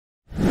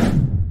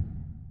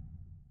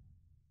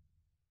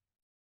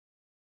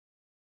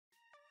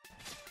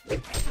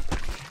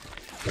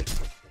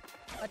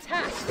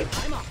Attack!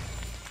 I'm off.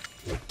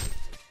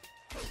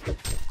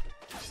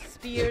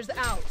 Spears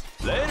out.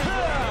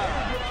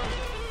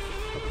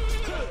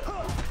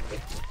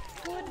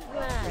 Good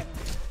plan.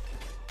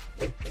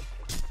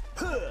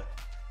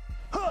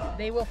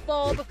 They will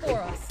fall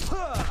before us.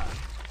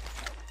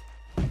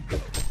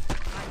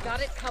 I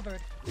got it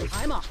covered.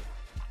 I'm off.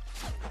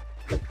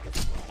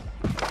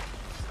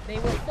 They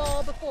will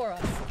fall before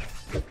us.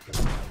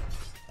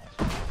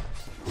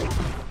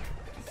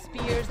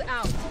 Spears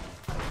out.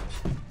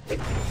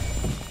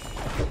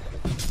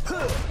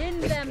 Pin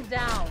them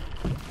down.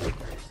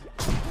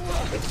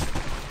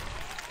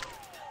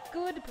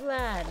 Good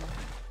plan.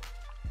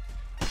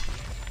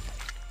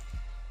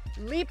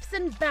 Leaps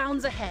and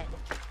bounds ahead.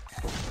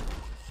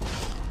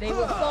 They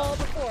will fall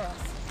before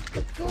us.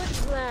 Good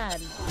plan.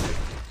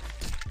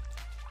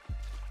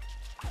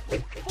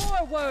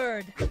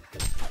 Forward.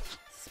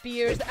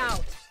 Spears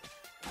out.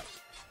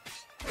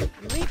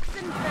 Leaps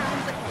and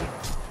bounds ahead.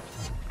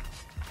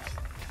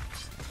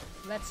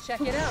 Let's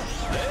check it out.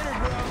 Later,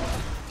 bro.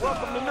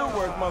 Welcome to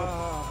Newark, mother.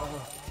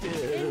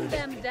 Pin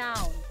them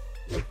down.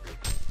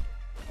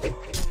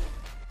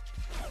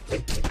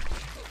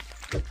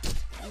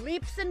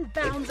 Leaps and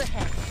bounds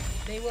ahead.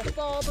 They will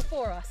fall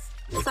before us.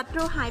 ศัต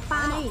รูหายไป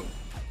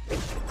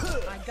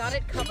I got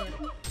it covered.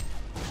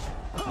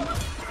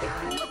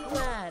 Good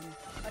plan.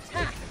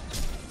 Attack.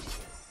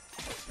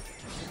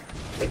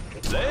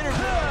 Later,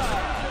 bro.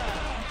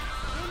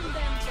 Pin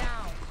them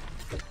down.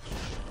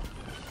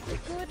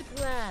 Good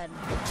plan.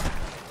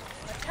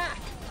 Attack.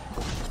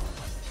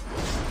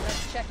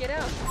 Let's check it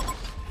out.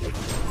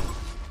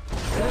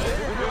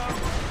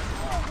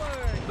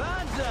 Forward.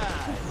 Banzai.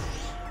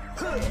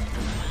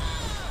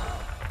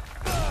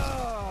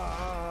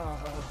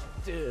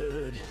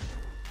 Dude.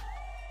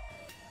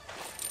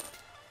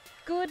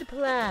 Good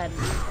plan.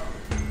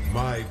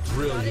 My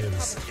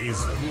brilliance is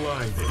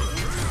blinding.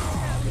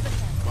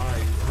 My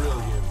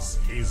brilliance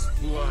is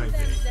Pin them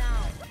blinding.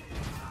 down.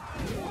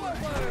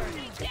 Forward.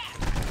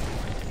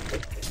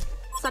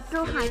 ศัต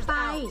รูหายไป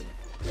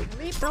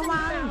Leaps and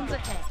Rewind. bounds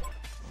ahead.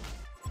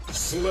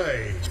 Slay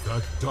the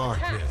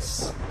darkness.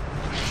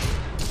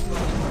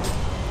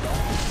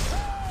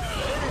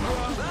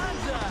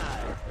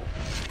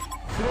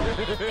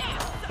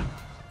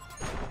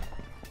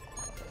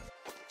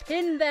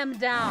 Pin them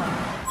down.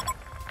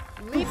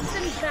 Leaps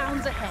and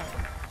bounds ahead.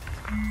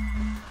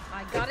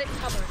 I got it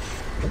covered.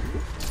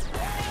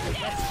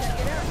 Let's check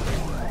it out.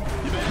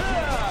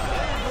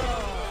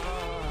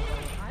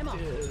 I'm on.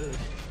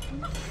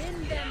 Pin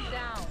them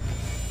down.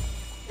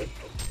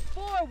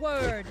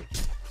 Forward.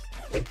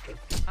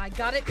 I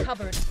got it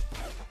covered.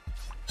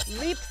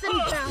 Leaps and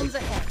bounds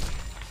ahead.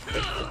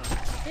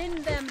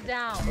 Pin them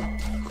down.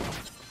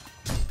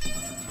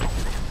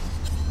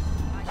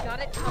 I got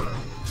it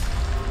covered.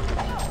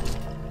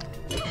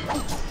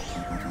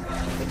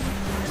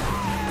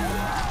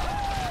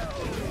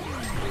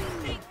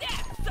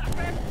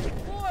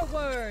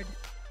 Forward.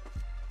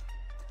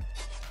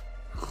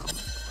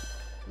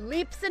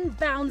 Leaps and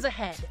bounds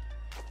ahead.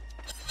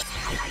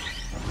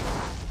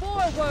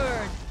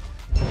 Forward.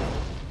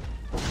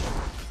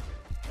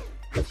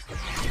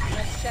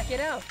 Let's check it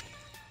out.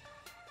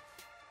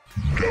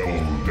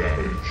 Double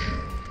damage.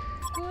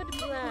 Good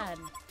plan.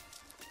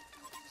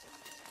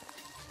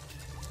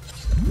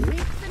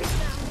 Leaps and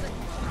bounds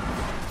ahead.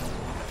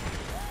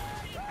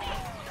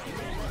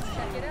 Let's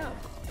check it out.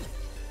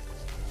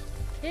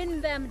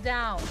 Pin them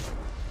down.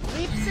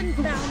 Leaps and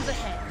bounds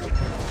ahead.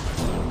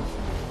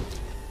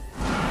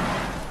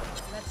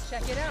 Let's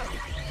check it out.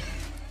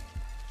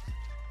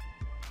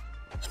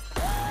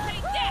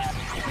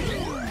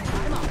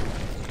 Come on.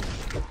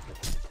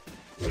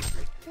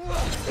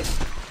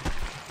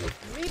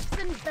 Leaps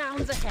and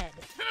bounds ahead.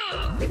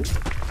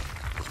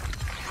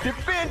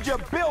 Defend your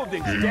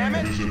buildings, damn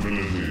it!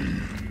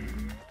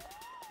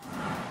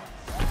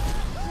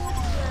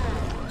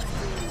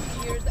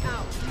 Years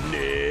out.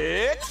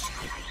 Next!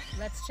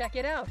 Let's check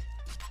it out.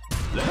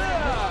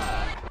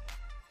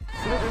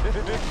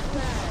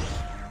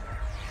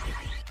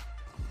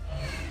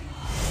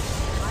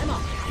 I'm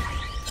off.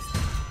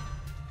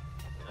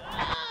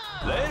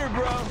 Later,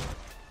 bro.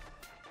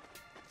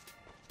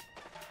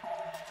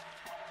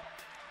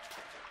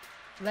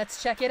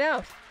 Let's check it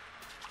out.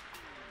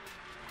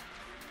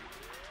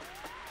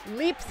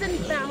 Leaps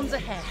and bounds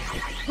ahead.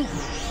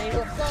 They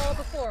will fall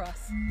before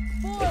us.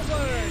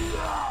 Forward.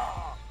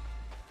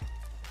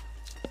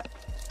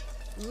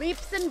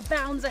 Leaps and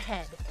bounds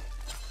ahead.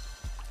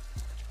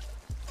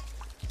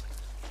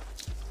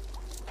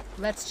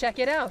 Let's check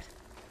it out.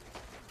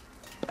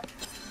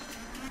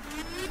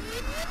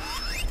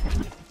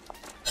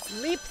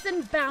 Leaps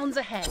and bounds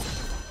ahead.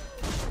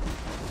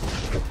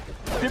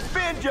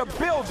 Defend your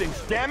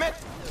buildings, damn it!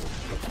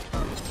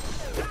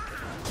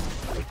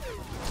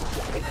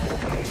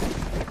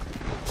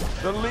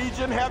 The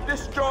Legion have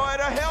destroyed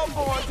a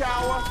Hellborn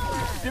tower.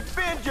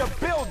 Defend your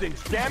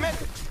buildings, damn it!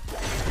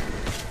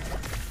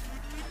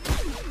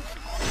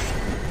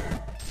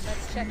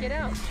 Let's check it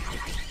out.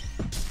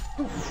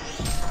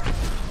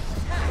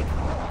 Attack.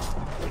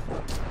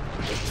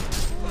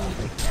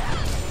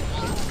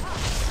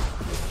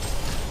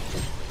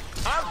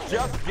 I'm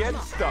just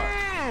getting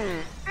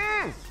started.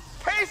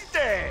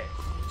 Tasty!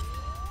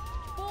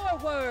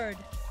 Forward!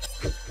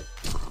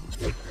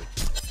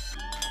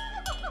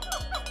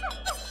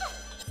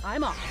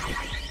 I'm off.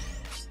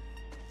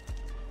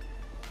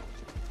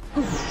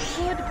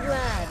 Good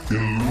plan.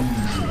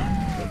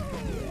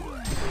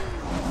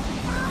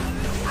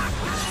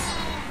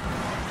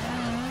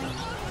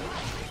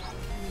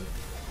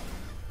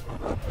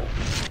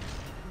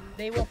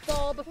 They will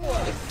fall before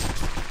us.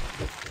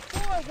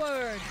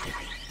 Forward!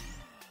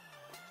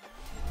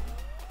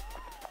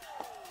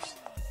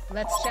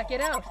 Let's check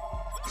it out.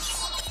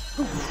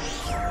 Leaps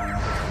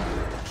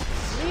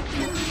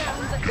and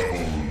bounds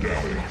ahead.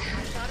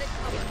 Got it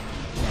covered.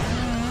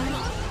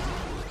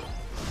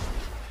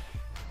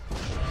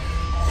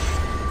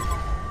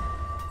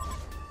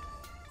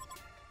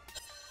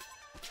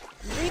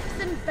 Leaps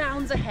and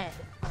bounds ahead.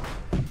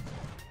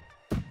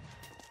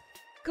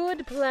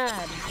 Good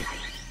plan.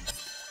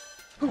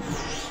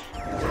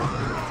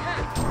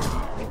 Attack.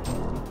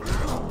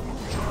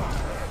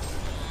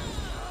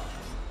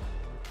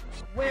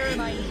 Where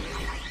am I needed?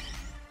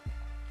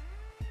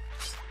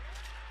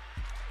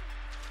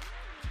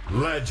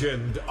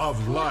 Legend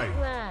of Light.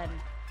 Plan.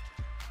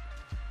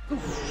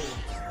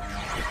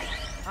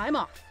 I'm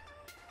off.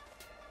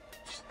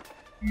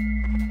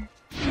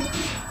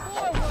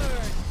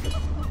 Forward.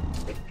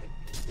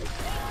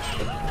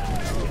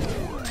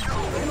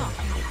 I'm off.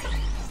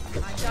 I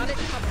got it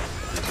covered.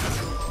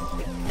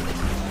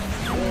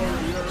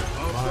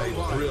 My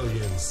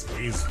brilliance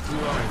is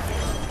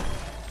blinding.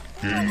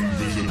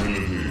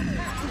 Invisibility.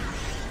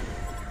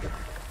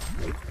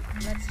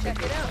 Let's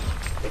check it out.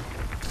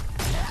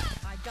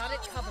 I got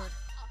it covered.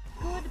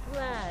 Good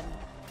plan.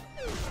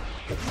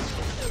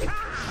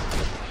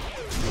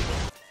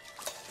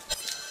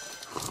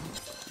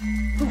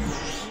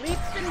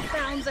 Leaps and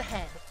bounds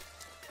ahead.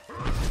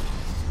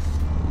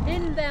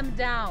 Pin them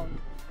down.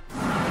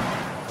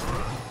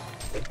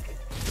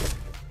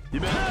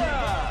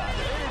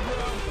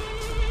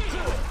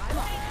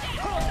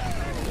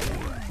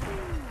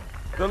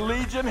 The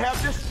Legion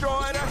have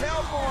destroyed a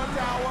Hellborn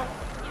tower.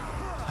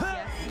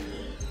 Yes.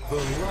 The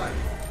light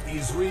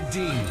is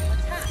redeemed.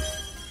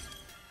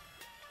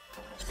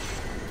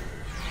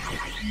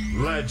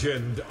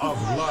 Legend of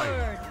Light.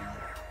 Forward.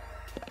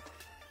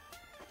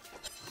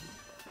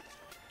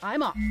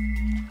 I'm off.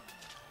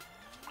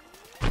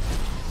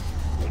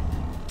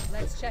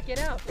 Let's check it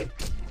out.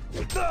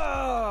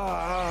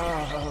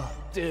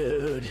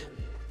 Dude.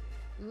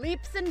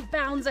 Leaps and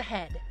bounds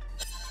ahead.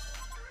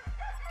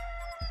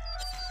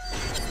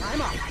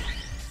 I'm off.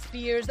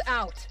 Spears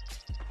out.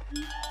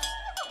 The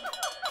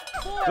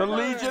Forward.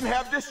 Legion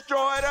have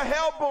destroyed a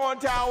Hellborn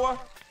tower.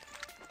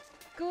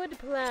 Good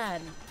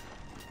plan.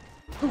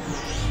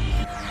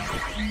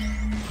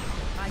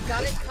 I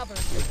got it covered.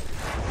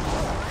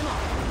 I'm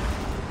off.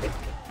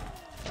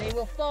 They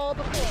will fall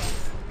before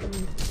us.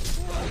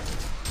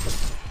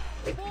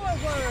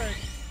 Forward.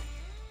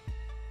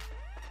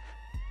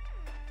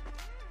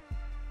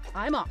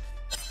 I'm off.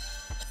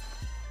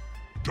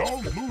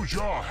 Don't lose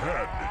your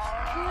head.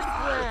 Good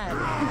plan.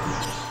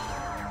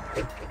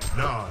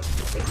 None.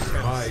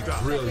 My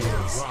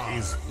brilliance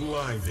is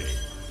blinding.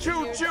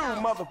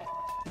 Choo-choo, mother...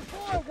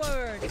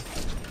 Forward.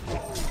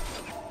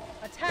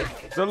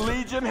 Attack. The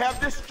Legion have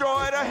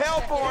destroyed a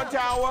Hellborn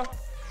tower.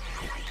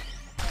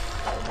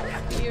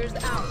 Spears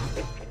out.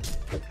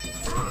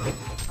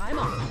 I'm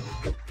on.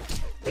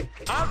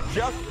 I'm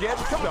just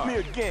getting started. Come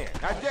here again.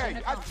 I dare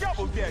you. I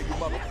double dare you,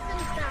 mother... Leaps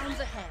and bounds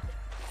ahead.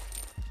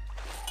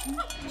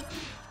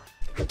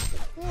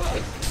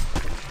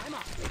 I'm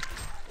off.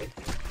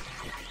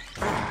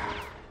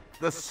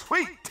 The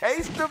sweet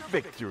taste of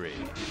victory.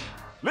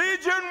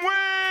 Legion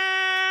wins!